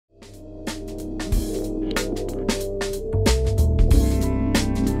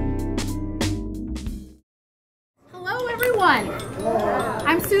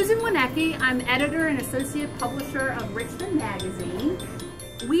I'm editor and associate publisher of Richmond magazine.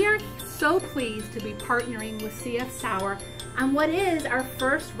 We are so pleased to be partnering with CF Sauer on what is our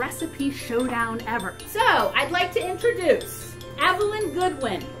first recipe showdown ever. So I'd like to introduce Evelyn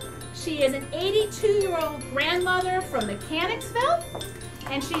Goodwin. She is an 82-year-old grandmother from Mechanicsville,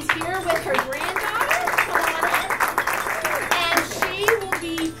 and she's here with her granddaughter. And she will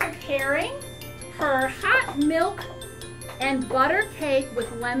be preparing her hot milk and butter cake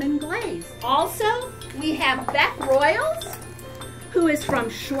with lemon glaze. Also, we have Beth Royals, who is from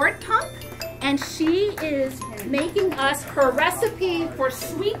Short Pump, and she is making us her recipe for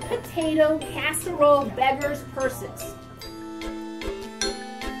sweet potato casserole beggar's purses.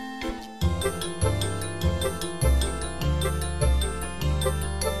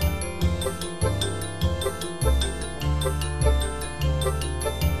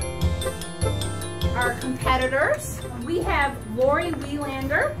 Our competitors, we have Lori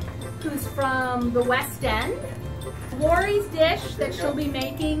Wielander, who's from the West End. Lori's dish that she'll be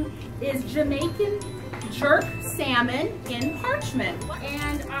making is Jamaican jerk salmon in parchment.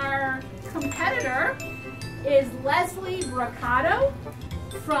 And our competitor is Leslie Braccato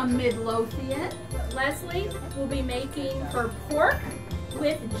from Midlothian. Leslie will be making her pork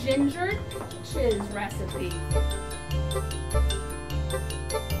with ginger chiz recipe.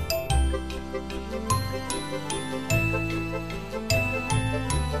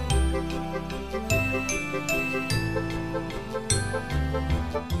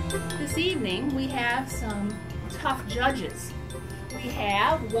 This evening we have some tough judges. We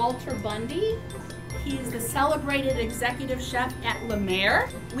have Walter Bundy. He's the celebrated executive chef at Le Maire.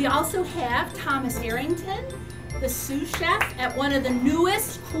 We also have Thomas Arrington, the sous chef at one of the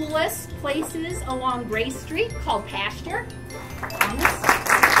newest, coolest places along Grace Street called Pasture. Thomas.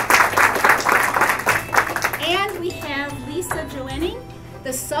 And we have Lisa Joenning,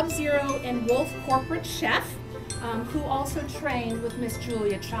 the Sub-Zero and Wolf corporate chef, who also trained with Miss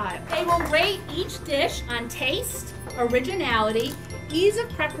Julia Child. They will rate each dish on taste, originality, ease of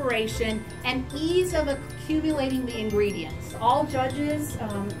preparation, and ease of accumulating the ingredients. All judges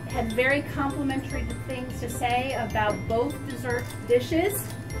had very complimentary things to say about both dessert dishes,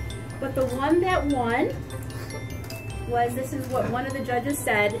 but the one that won was, this is what one of the judges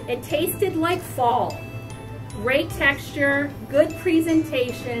said, it tasted like fall. Great texture, good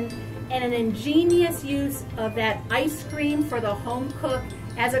presentation, and an ingenious use of that ice cream for the home cook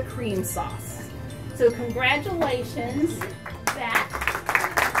as a cream sauce. So congratulations, Beth.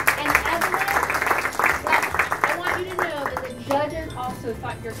 And Evelyn, well, I want you to know that the judges also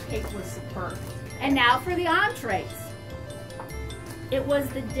thought your cake was superb. And now for the entrees. It was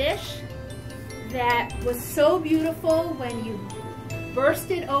the dish that was so beautiful when you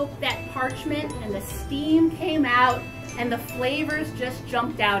bursted open that parchment and the steam came out and the flavors just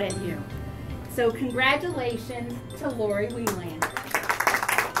jumped out at you. So congratulations to Lori Wielander.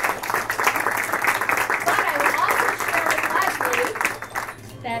 But I will also share with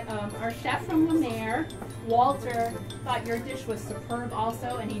Leslie that our chef from Le Maire, Walter, thought your dish was superb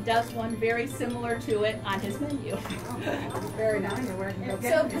also, and he does one very similar to it on his menu. Very nice.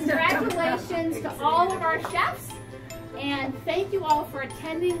 So congratulations to all of our chefs. And thank you all for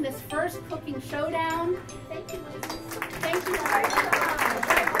attending this first cooking showdown. Thank you, ladies. Thank you.